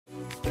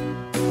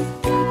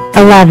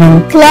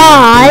11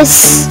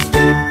 plus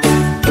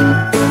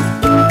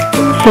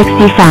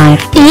 65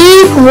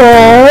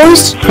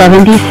 equals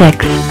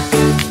 76.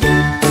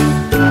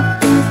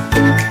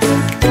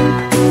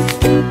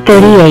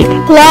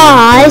 38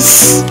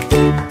 plus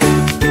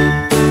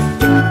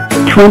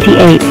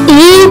 28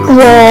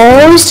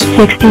 equals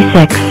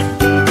 66.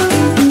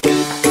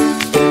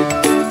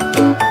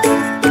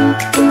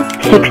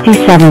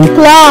 67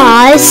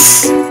 plus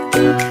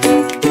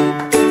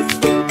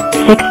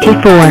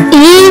 64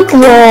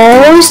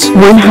 equals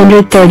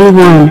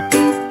 131.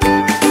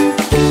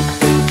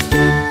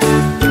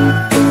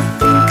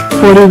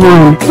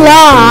 41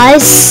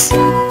 plus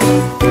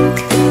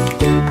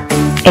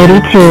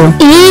 82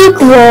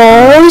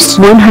 equals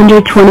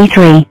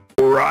 123.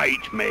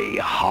 Right, me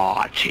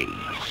hearties.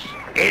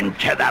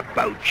 Into the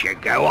boat you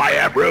go. I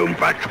have room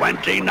for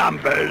 20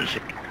 numbers.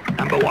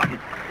 Number 1,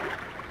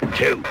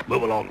 2,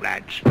 move along,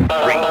 lads. 3,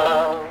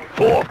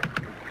 4,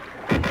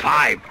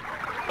 5,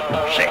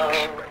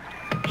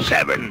 6,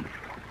 7,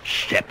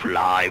 step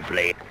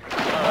lively.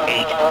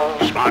 8,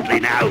 smartly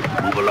now,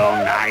 move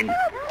along. 9,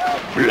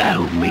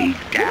 blow me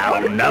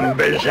down,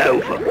 numbers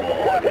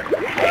overboard.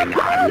 Hang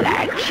on,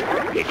 lads,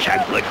 it's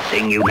a good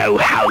thing you know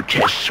how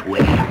to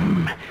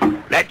swim.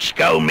 Let's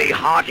go, me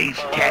hearties.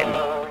 10,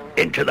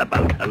 into the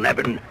boat.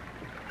 11,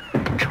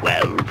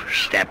 12,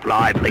 step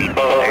lively.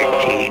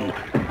 13,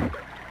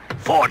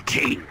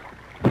 14,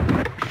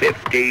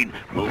 15,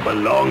 move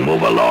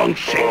along.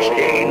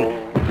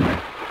 16,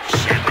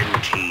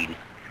 17,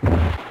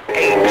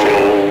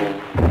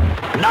 18,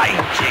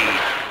 19,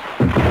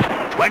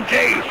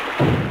 20,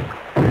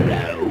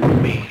 blow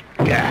me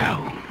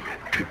down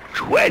to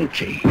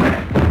 20.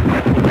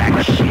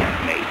 That's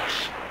it,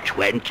 mates.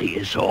 20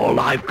 is all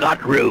I've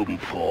got room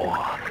for.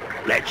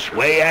 Let's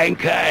weigh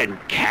anchor and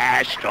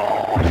cast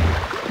off.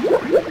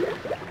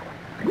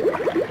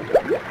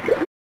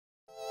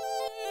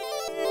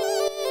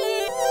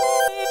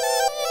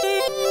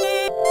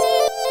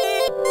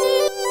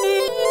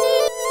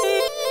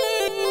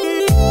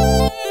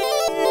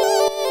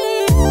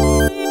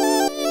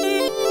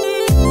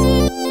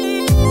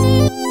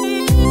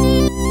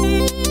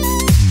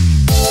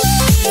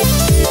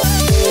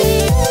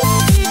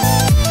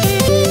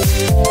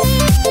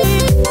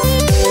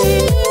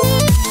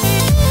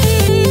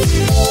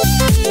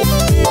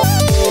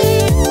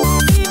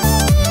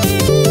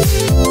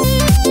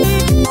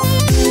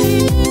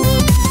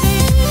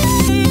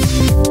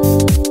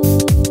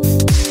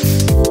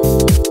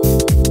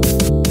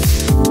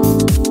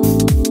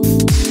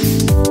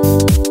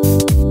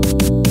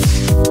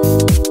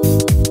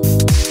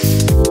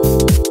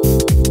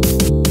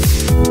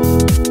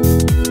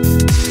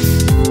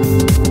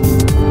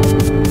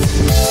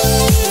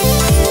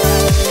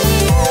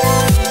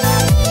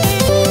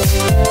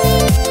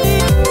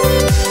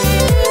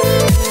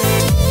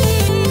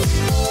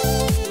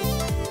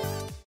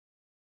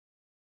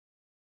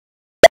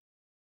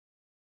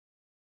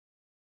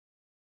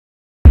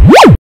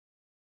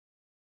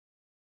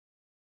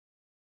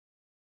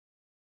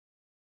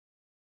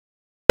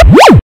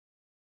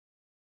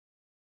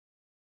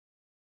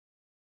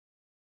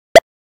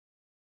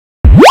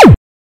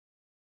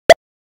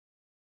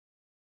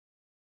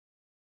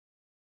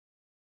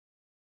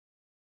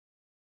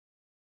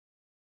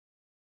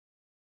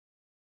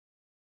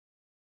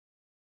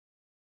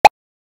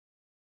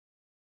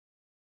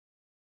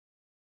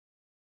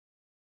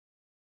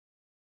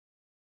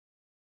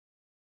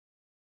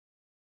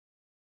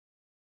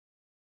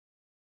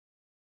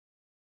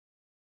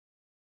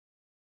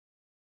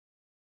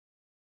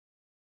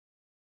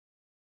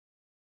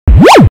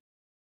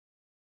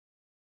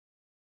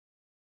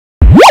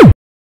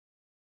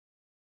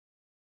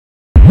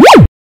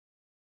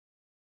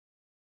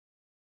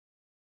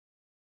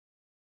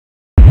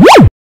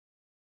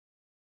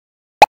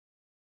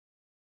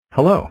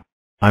 Hello,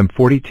 I'm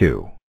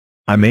 42.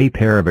 I'm a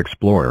pair of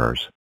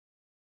explorers.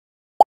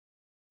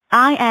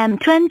 I am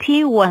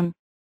 21.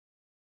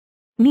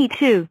 Me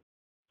too.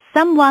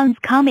 Someone's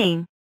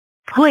coming.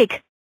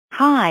 Quick,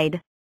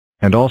 hide.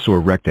 And also a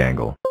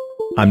rectangle.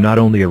 I'm not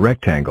only a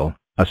rectangle,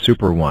 a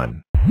super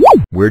one.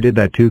 Where did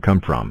that 2 come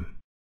from?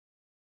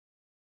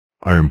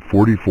 I am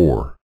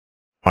 44.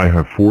 I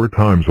have 4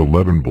 times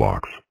 11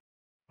 blocks.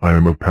 I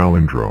am a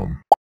palindrome.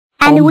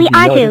 And we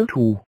are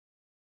 2.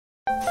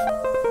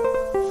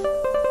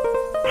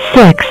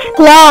 6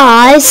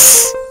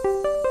 plus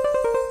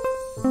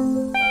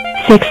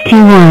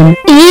 61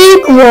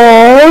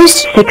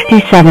 equals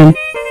 67.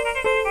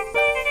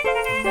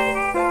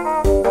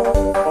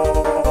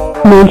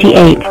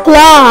 98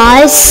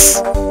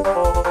 plus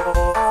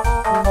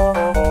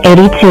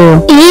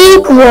 82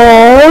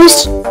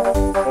 equals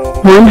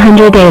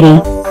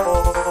 180.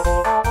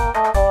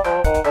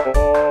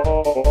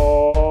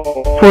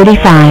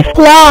 45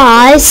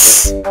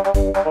 plus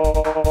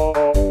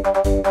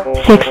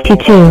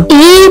 62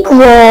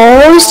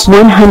 equals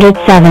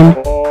 107.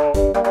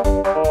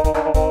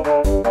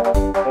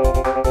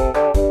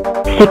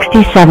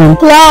 67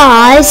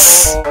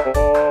 plus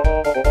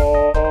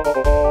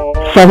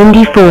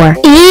 74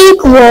 equals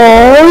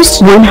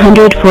equals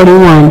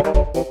 141.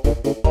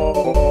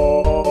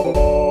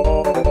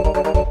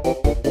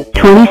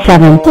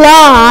 27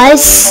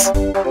 plus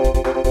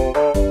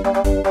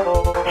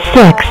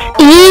 6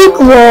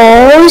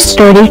 equals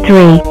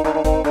 33.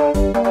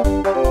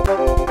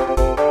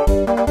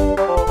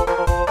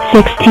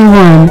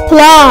 61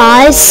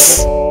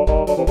 plus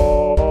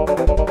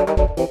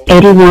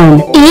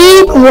 81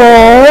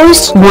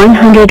 equals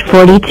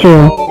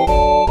 142.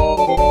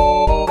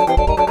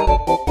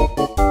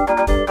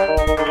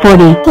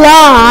 40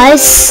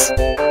 plus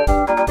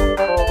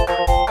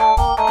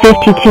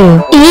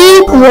 52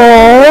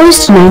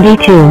 equals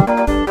 92.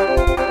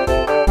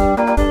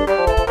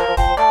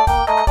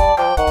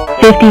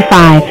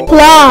 55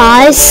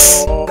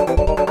 plus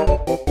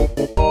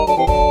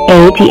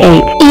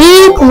 88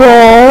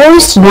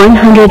 equals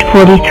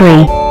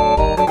 143.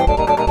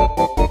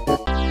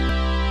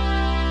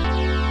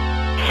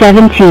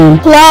 17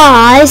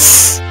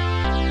 plus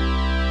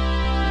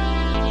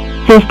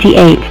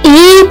 58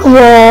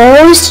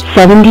 equals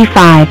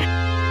 75.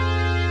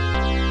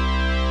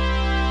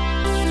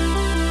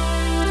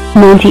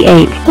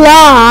 98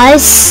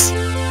 plus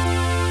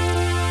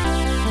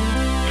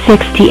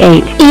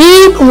 68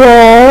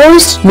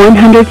 equals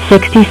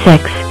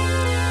 166.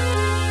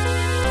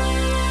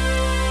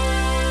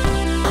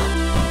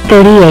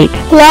 38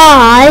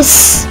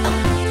 plus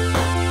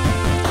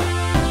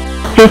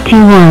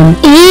 51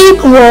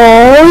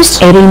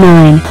 equals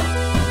 89.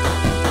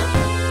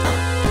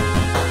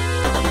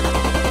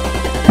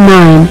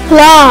 9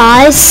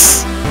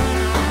 plus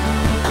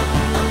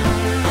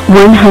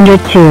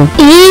 102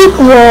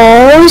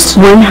 equals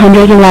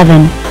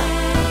 111.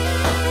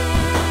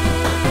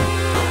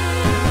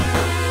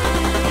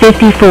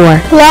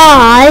 54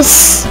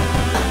 plus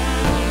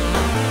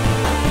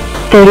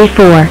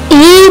 34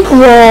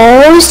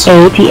 equals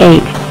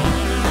 88.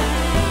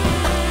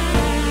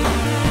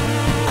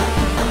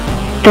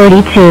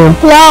 32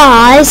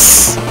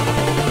 plus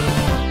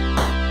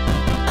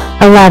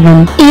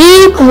 11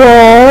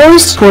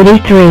 equals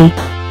 43.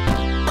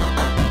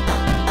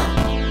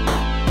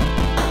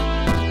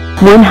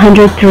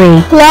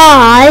 103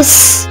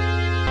 plus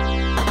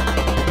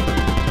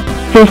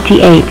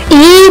 58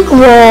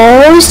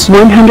 equals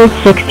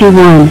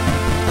 161.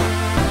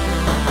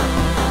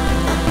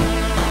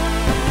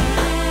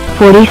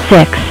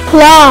 46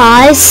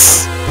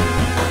 plus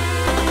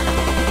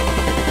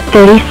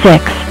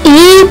 36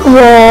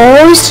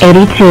 equals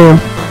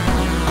 82.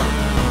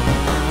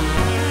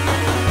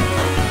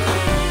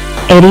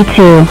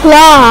 82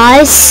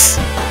 plus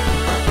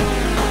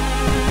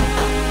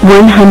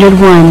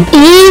 101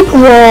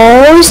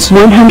 equals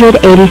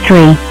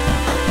 183.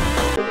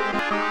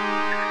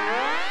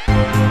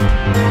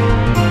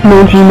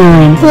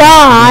 99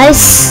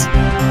 plus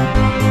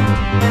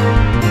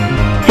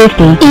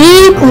 50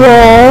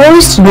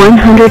 equals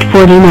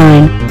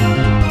 149.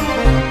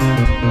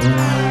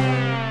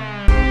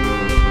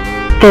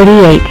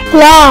 38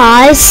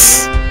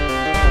 plus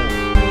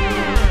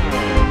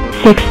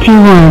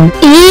 61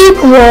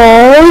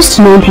 equals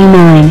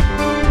 99.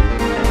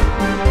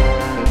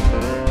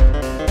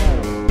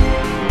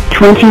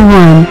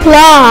 21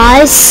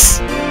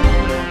 plus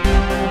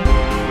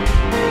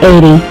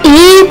 80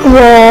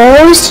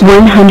 equals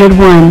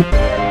 101.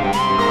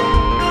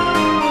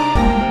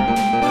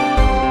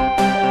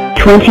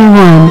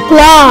 21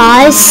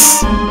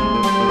 plus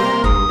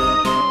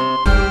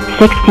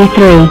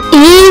 63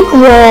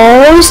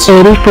 equals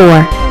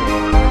 84.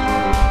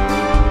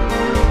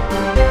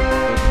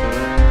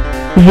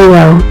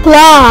 0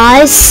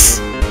 plus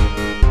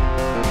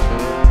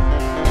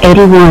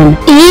 81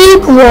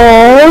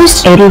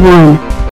 equals 81.